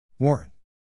Warrant.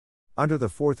 Under the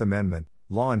Fourth Amendment,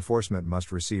 law enforcement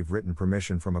must receive written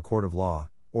permission from a court of law,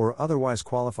 or otherwise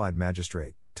qualified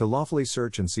magistrate, to lawfully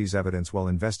search and seize evidence while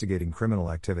investigating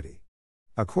criminal activity.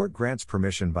 A court grants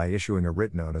permission by issuing a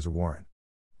writ known as a warrant.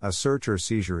 A search or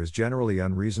seizure is generally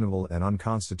unreasonable and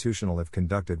unconstitutional if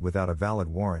conducted without a valid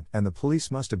warrant, and the police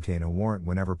must obtain a warrant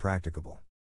whenever practicable.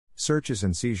 Searches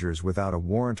and seizures without a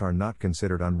warrant are not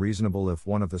considered unreasonable if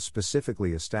one of the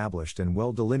specifically established and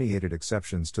well-delineated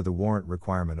exceptions to the warrant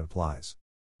requirement applies.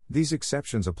 These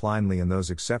exceptions apply only in those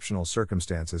exceptional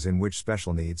circumstances in which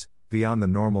special needs, beyond the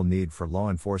normal need for law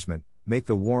enforcement, make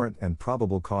the warrant and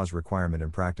probable cause requirement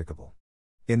impracticable.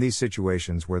 In these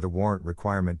situations where the warrant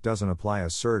requirement doesn't apply, a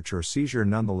search or seizure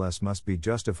nonetheless must be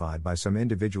justified by some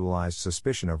individualized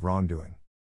suspicion of wrongdoing.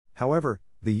 However,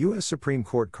 the U.S. Supreme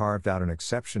Court carved out an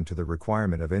exception to the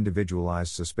requirement of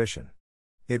individualized suspicion.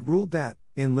 It ruled that,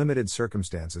 in limited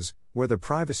circumstances, where the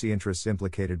privacy interests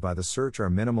implicated by the search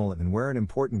are minimal and where an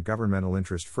important governmental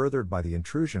interest furthered by the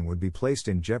intrusion would be placed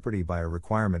in jeopardy by a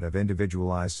requirement of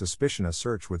individualized suspicion, a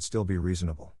search would still be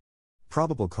reasonable.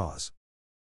 Probable cause.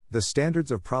 The standards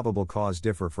of probable cause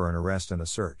differ for an arrest and a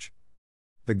search.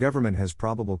 The government has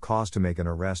probable cause to make an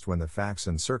arrest when the facts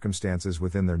and circumstances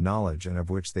within their knowledge and of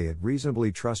which they had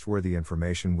reasonably trustworthy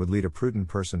information would lead a prudent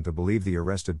person to believe the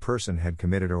arrested person had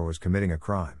committed or was committing a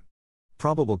crime.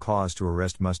 Probable cause to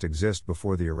arrest must exist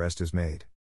before the arrest is made.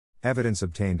 Evidence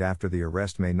obtained after the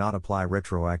arrest may not apply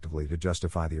retroactively to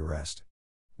justify the arrest.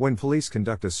 When police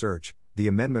conduct a search, the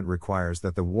amendment requires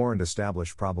that the warrant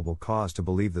establish probable cause to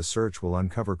believe the search will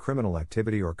uncover criminal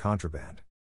activity or contraband.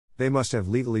 They must have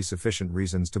legally sufficient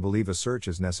reasons to believe a search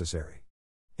is necessary.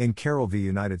 In Carroll v.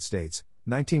 United States,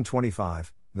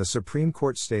 1925, the Supreme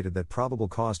Court stated that probable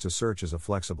cause to search is a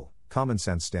flexible,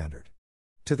 common-sense standard.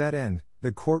 To that end,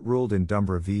 the court ruled in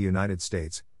Dunbar v. United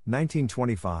States,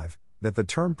 1925, that the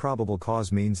term probable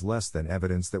cause means less than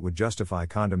evidence that would justify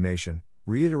condemnation,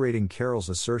 reiterating Carroll's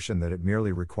assertion that it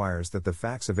merely requires that the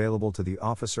facts available to the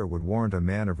officer would warrant a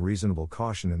man of reasonable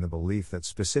caution in the belief that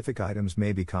specific items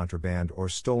may be contraband or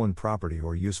stolen property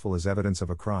or useful as evidence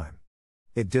of a crime.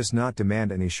 It does not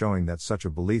demand any showing that such a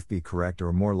belief be correct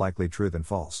or more likely true than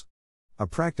false. A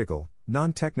practical,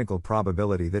 non-technical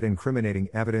probability that incriminating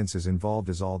evidence is involved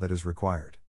is all that is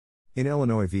required. In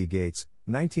Illinois v. Gates,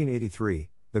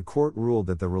 1983, the court ruled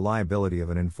that the reliability of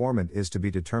an informant is to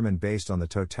be determined based on the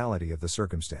totality of the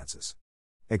circumstances.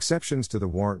 Exceptions to the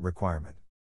warrant requirement.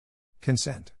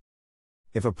 Consent.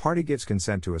 If a party gives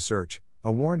consent to a search,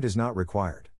 a warrant is not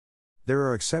required. There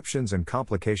are exceptions and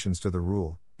complications to the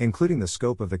rule, including the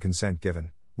scope of the consent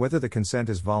given, whether the consent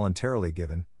is voluntarily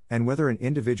given, and whether an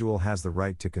individual has the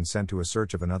right to consent to a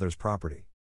search of another's property.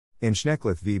 In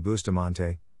Schneckliff v.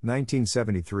 Bustamante,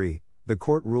 1973, the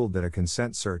court ruled that a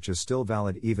consent search is still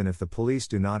valid even if the police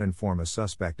do not inform a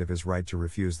suspect of his right to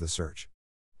refuse the search.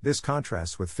 This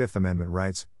contrasts with Fifth Amendment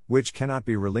rights, which cannot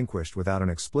be relinquished without an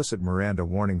explicit Miranda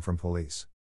warning from police.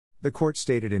 The court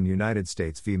stated in United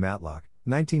States v. Matlock,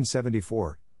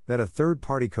 1974, that a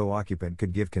third-party co-occupant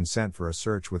could give consent for a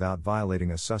search without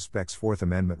violating a suspect's Fourth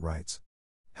Amendment rights.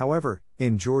 However,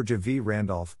 in Georgia v.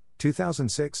 Randolph,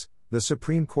 2006, the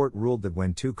Supreme Court ruled that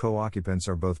when two co-occupants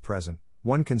are both present,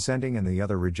 one consenting and the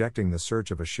other rejecting the search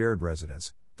of a shared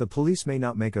residence, the police may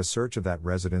not make a search of that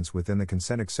residence within the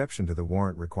consent exception to the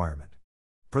warrant requirement.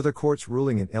 Per the court's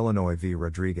ruling in Illinois v.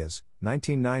 Rodriguez,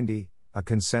 1990, a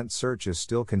consent search is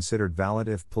still considered valid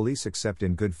if police accept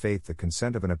in good faith the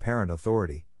consent of an apparent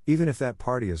authority, even if that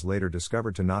party is later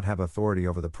discovered to not have authority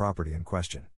over the property in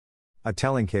question. A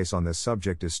telling case on this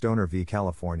subject is Stoner v.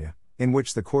 California, in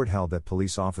which the court held that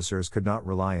police officers could not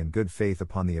rely in good faith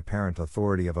upon the apparent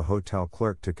authority of a hotel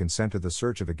clerk to consent to the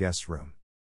search of a guest's room.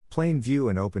 Plain view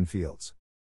and open fields.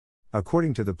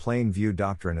 According to the plain view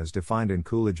doctrine as defined in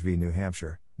Coolidge v. New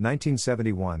Hampshire,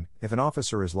 1971, if an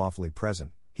officer is lawfully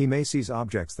present, he may seize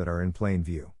objects that are in plain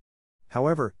view.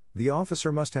 However, the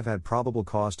officer must have had probable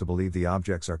cause to believe the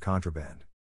objects are contraband.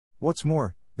 What's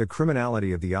more, the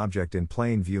criminality of the object in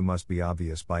plain view must be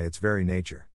obvious by its very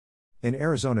nature. In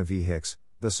Arizona v. Hicks,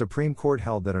 the Supreme Court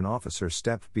held that an officer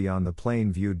stepped beyond the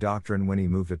plain view doctrine when he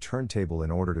moved a turntable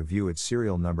in order to view its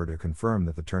serial number to confirm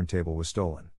that the turntable was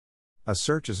stolen. A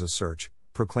search is a search,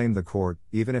 proclaimed the court,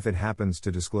 even if it happens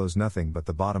to disclose nothing but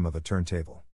the bottom of a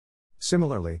turntable.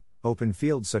 Similarly, open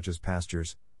fields such as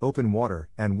pastures, open water,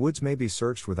 and woods may be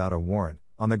searched without a warrant,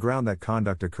 on the ground that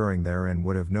conduct occurring therein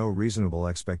would have no reasonable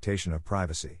expectation of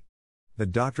privacy. The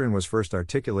doctrine was first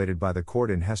articulated by the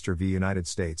court in Hester v. United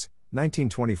States,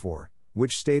 1924,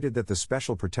 which stated that the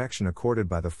special protection accorded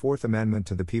by the Fourth Amendment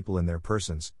to the people in their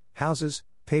persons, houses,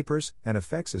 papers, and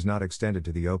effects is not extended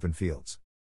to the open fields.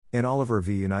 In Oliver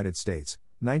v. United States,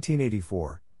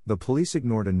 1984, the police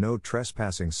ignored a no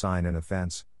trespassing sign and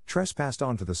offense, trespassed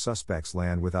onto the suspect's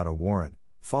land without a warrant,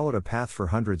 followed a path for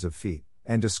hundreds of feet,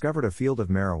 and discovered a field of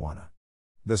marijuana.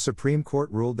 The Supreme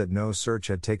Court ruled that no search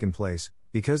had taken place,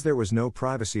 because there was no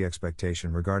privacy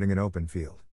expectation regarding an open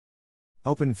field.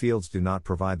 Open fields do not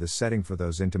provide the setting for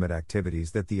those intimate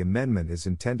activities that the amendment is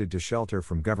intended to shelter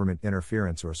from government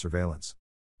interference or surveillance.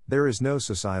 There is no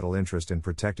societal interest in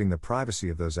protecting the privacy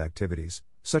of those activities,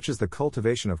 such as the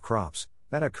cultivation of crops,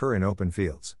 that occur in open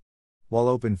fields. While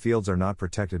open fields are not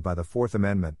protected by the Fourth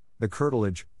Amendment, the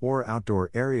curtilage, or outdoor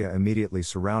area immediately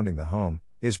surrounding the home,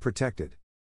 is protected.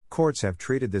 Courts have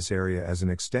treated this area as an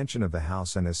extension of the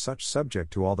house and as such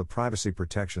subject to all the privacy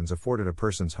protections afforded a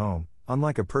person's home,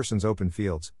 unlike a person's open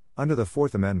fields, under the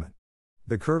Fourth Amendment.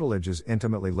 The curtilage is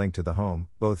intimately linked to the home,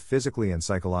 both physically and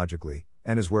psychologically,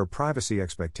 and is where privacy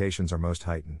expectations are most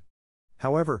heightened.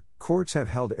 However, courts have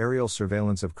held aerial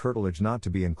surveillance of curtilage not to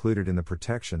be included in the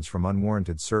protections from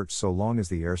unwarranted search so long as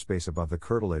the airspace above the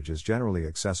curtilage is generally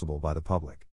accessible by the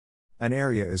public. An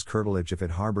area is curtilage if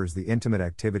it harbors the intimate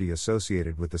activity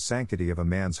associated with the sanctity of a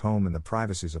man's home and the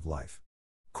privacies of life.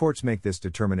 Courts make this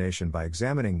determination by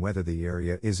examining whether the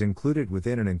area is included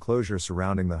within an enclosure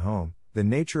surrounding the home, the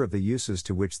nature of the uses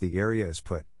to which the area is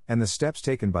put, and the steps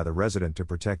taken by the resident to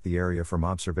protect the area from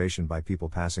observation by people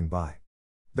passing by.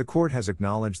 The court has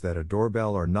acknowledged that a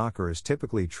doorbell or knocker is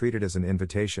typically treated as an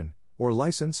invitation, or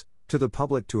license, to the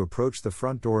public to approach the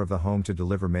front door of the home to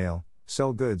deliver mail,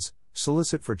 sell goods,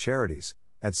 solicit for charities,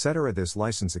 etc. This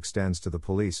license extends to the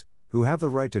police, who have the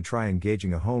right to try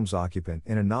engaging a home's occupant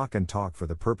in a knock and talk for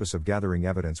the purpose of gathering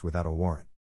evidence without a warrant.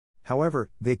 However,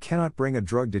 they cannot bring a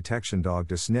drug detection dog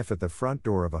to sniff at the front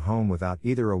door of a home without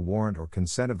either a warrant or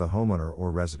consent of the homeowner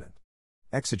or resident.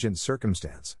 Exigent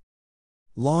circumstance.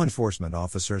 Law enforcement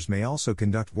officers may also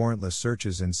conduct warrantless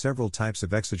searches in several types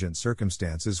of exigent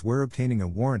circumstances where obtaining a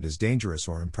warrant is dangerous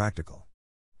or impractical.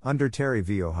 Under Terry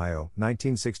v. Ohio,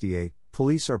 1968,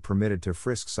 police are permitted to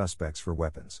frisk suspects for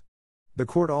weapons. The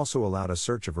court also allowed a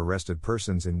search of arrested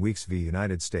persons in Weeks v.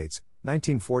 United States,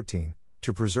 1914,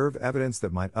 to preserve evidence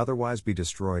that might otherwise be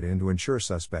destroyed and to ensure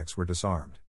suspects were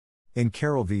disarmed. In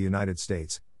Carroll v. United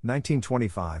States,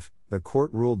 1925, the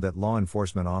court ruled that law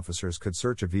enforcement officers could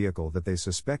search a vehicle that they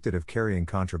suspected of carrying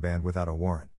contraband without a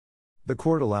warrant. The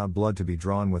court allowed blood to be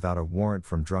drawn without a warrant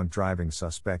from drunk driving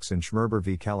suspects in Schmerber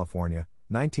v. California,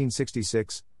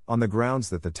 1966, on the grounds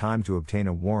that the time to obtain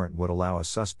a warrant would allow a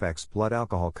suspect's blood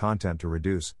alcohol content to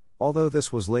reduce, although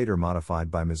this was later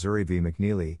modified by Missouri v.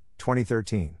 McNeely,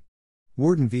 2013.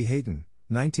 Worden v. Hayden,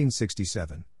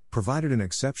 1967, provided an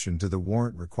exception to the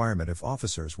warrant requirement if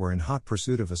officers were in hot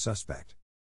pursuit of a suspect.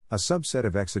 A subset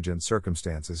of exigent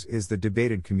circumstances is the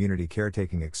debated community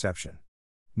caretaking exception.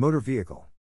 Motor vehicle.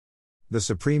 The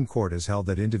Supreme Court has held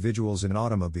that individuals in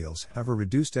automobiles have a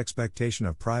reduced expectation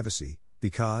of privacy,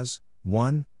 because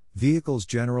 1. Vehicles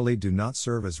generally do not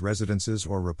serve as residences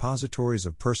or repositories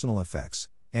of personal effects,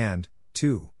 and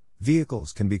 2.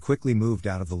 Vehicles can be quickly moved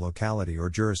out of the locality or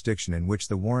jurisdiction in which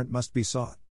the warrant must be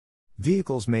sought.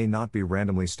 Vehicles may not be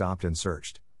randomly stopped and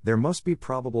searched. There must be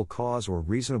probable cause or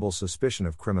reasonable suspicion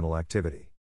of criminal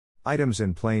activity. Items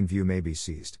in plain view may be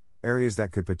seized. Areas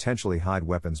that could potentially hide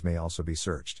weapons may also be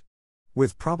searched.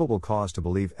 With probable cause to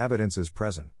believe evidence is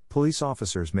present, police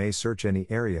officers may search any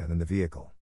area in the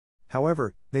vehicle.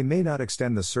 However, they may not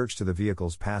extend the search to the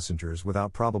vehicle's passengers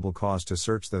without probable cause to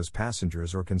search those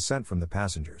passengers or consent from the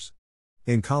passengers.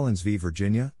 In Collins v.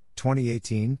 Virginia,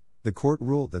 2018, the court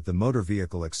ruled that the motor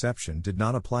vehicle exception did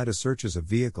not apply to searches of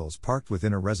vehicles parked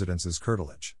within a residence's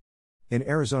curtilage. In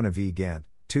Arizona v. Gant,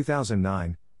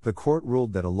 2009, the court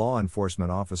ruled that a law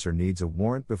enforcement officer needs a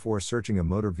warrant before searching a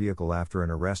motor vehicle after an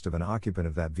arrest of an occupant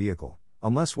of that vehicle,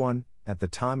 unless 1. At the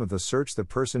time of the search the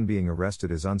person being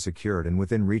arrested is unsecured and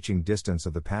within reaching distance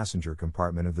of the passenger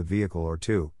compartment of the vehicle, or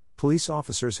 2. Police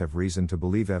officers have reason to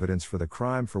believe evidence for the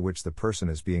crime for which the person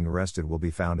is being arrested will be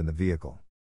found in the vehicle.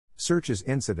 Search is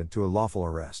incident to a lawful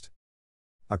arrest.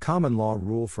 A common law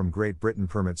rule from Great Britain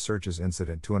permits searches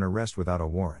incident to an arrest without a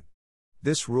warrant.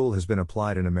 This rule has been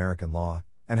applied in American law,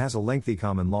 and has a lengthy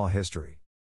common law history.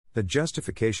 The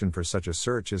justification for such a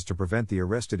search is to prevent the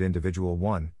arrested individual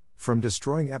 1. From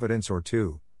destroying evidence, or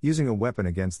 2. Using a weapon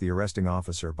against the arresting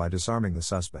officer by disarming the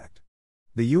suspect.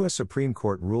 The U.S. Supreme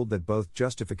Court ruled that both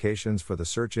justifications for the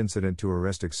search incident to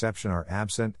arrest exception are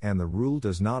absent and the rule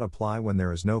does not apply when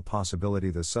there is no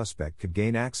possibility the suspect could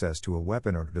gain access to a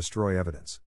weapon or destroy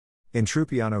evidence. In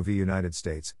Trupiano v. United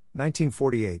States,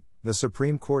 1948, the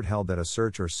Supreme Court held that a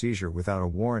search or seizure without a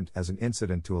warrant as an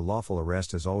incident to a lawful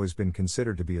arrest has always been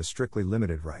considered to be a strictly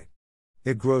limited right.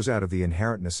 It grows out of the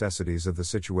inherent necessities of the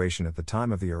situation at the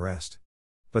time of the arrest.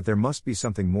 But there must be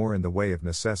something more in the way of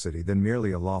necessity than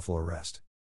merely a lawful arrest.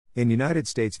 In United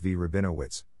States v.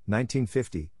 Rabinowitz,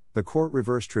 1950, the court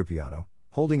reversed Trupiano,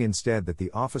 holding instead that the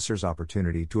officer's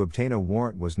opportunity to obtain a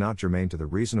warrant was not germane to the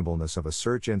reasonableness of a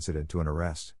search incident to an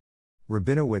arrest.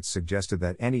 Rabinowitz suggested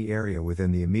that any area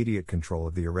within the immediate control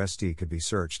of the arrestee could be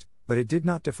searched, but it did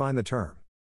not define the term.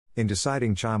 In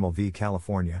deciding Chimel v.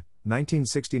 California,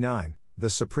 1969, the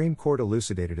Supreme Court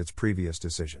elucidated its previous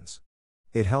decisions.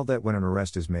 It held that when an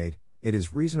arrest is made, it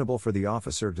is reasonable for the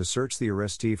officer to search the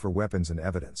arrestee for weapons and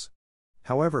evidence.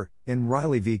 However, in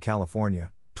Riley v.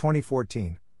 California,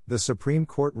 2014, the Supreme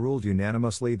Court ruled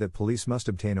unanimously that police must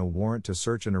obtain a warrant to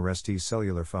search an arrestee's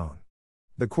cellular phone.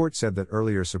 The court said that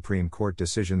earlier Supreme Court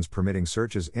decisions permitting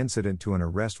searches incident to an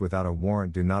arrest without a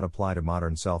warrant do not apply to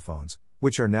modern cell phones,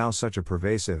 which are now such a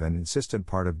pervasive and insistent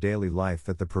part of daily life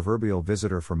that the proverbial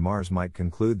visitor from Mars might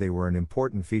conclude they were an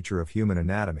important feature of human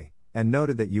anatomy, and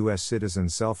noted that U.S.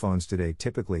 citizens' cell phones today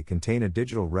typically contain a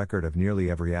digital record of nearly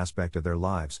every aspect of their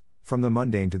lives, from the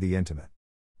mundane to the intimate.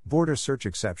 Border search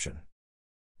exception.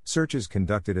 Searches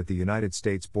conducted at the United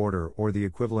States border or the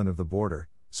equivalent of the border,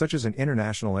 such as an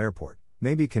international airport,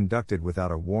 may be conducted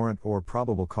without a warrant or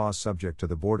probable cause subject to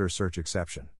the border search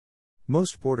exception.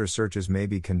 Most border searches may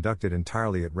be conducted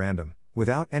entirely at random,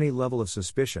 without any level of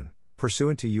suspicion,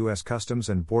 pursuant to U.S. Customs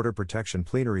and Border Protection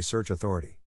Plenary Search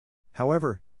Authority.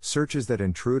 However, searches that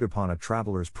intrude upon a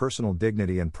traveler's personal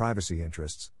dignity and privacy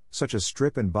interests, such as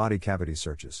strip and body cavity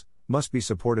searches, must be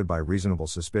supported by reasonable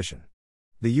suspicion.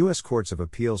 The U.S. Courts of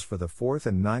Appeals for the Fourth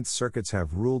and Ninth Circuits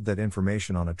have ruled that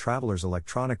information on a traveler's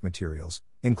electronic materials,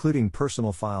 including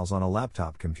personal files on a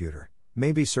laptop computer,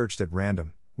 may be searched at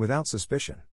random, without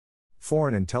suspicion.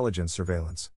 Foreign intelligence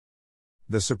surveillance.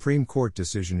 The Supreme Court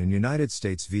decision in United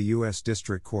States v. U.S.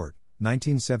 District Court,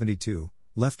 1972,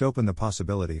 left open the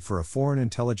possibility for a foreign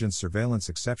intelligence surveillance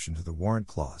exception to the warrant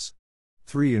clause.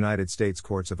 3 United States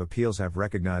Courts of Appeals have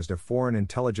recognized a foreign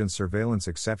intelligence surveillance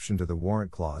exception to the warrant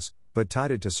clause, but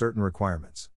tied it to certain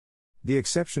requirements. The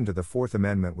exception to the Fourth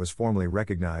Amendment was formally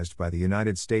recognized by the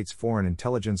United States Foreign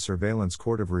Intelligence Surveillance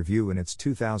Court of Review in its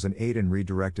 2008 and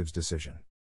Redirectives decision.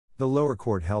 The lower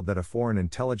court held that a foreign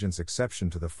intelligence exception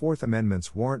to the Fourth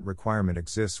Amendment's warrant requirement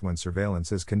exists when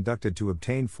surveillance is conducted to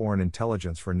obtain foreign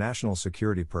intelligence for national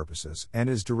security purposes and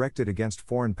is directed against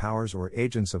foreign powers or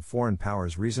agents of foreign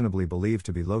powers reasonably believed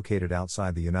to be located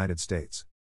outside the United States.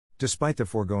 Despite the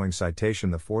foregoing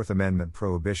citation, the Fourth Amendment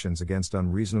prohibitions against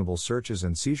unreasonable searches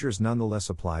and seizures nonetheless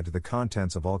apply to the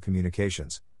contents of all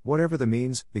communications, whatever the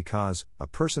means, because a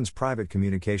person's private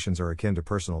communications are akin to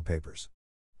personal papers.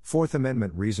 Fourth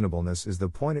Amendment reasonableness is the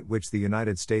point at which the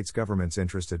United States government's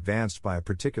interest advanced by a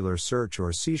particular search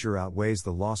or seizure outweighs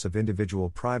the loss of individual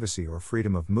privacy or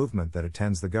freedom of movement that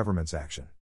attends the government's action.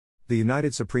 The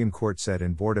United Supreme Court said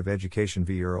in Board of Education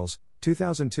v. Earls,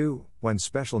 2002, when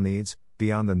special needs,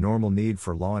 beyond the normal need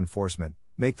for law enforcement,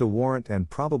 make the warrant and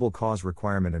probable cause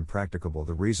requirement impracticable,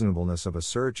 the reasonableness of a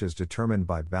search is determined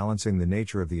by balancing the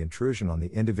nature of the intrusion on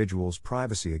the individual's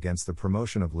privacy against the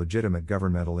promotion of legitimate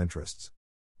governmental interests.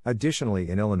 Additionally,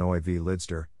 in Illinois v.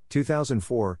 Lidster,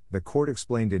 2004, the court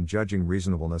explained in judging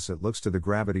reasonableness it looks to the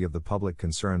gravity of the public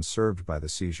concerns served by the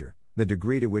seizure, the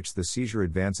degree to which the seizure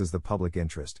advances the public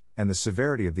interest, and the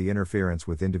severity of the interference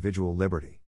with individual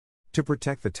liberty. To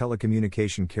protect the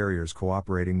telecommunication carriers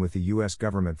cooperating with the U.S.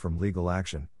 government from legal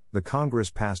action, the Congress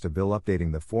passed a bill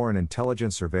updating the Foreign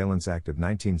Intelligence Surveillance Act of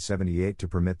 1978 to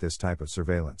permit this type of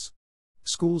surveillance.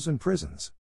 Schools and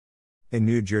prisons. In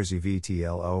New Jersey v.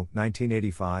 TLO,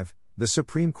 1985, the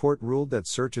Supreme Court ruled that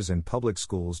searches in public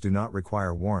schools do not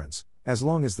require warrants, as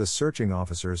long as the searching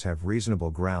officers have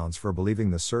reasonable grounds for believing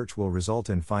the search will result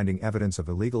in finding evidence of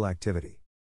illegal activity.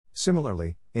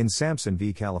 Similarly, in Sampson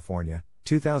v. California,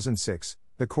 2006,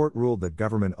 the court ruled that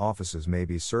government offices may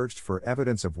be searched for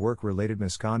evidence of work-related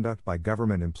misconduct by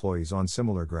government employees on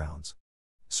similar grounds.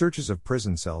 Searches of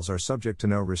prison cells are subject to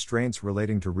no restraints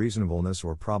relating to reasonableness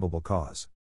or probable cause.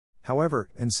 However,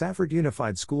 in Safford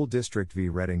Unified School District v.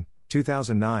 Reading,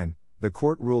 2009, the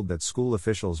court ruled that school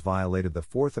officials violated the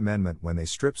Fourth Amendment when they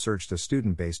strip-searched a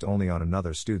student based only on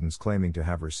another student's claiming to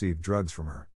have received drugs from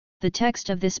her. The text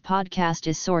of this podcast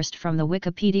is sourced from the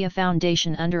Wikipedia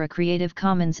Foundation under a Creative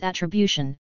Commons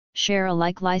Attribution, Share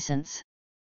Alike license.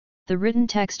 The written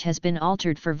text has been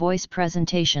altered for voice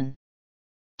presentation.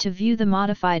 To view the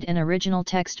modified and original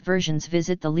text versions,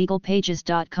 visit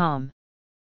thelegalpages.com.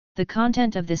 The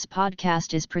content of this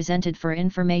podcast is presented for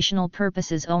informational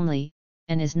purposes only,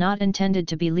 and is not intended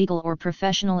to be legal or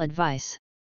professional advice.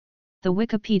 The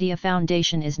Wikipedia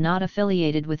Foundation is not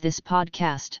affiliated with this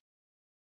podcast.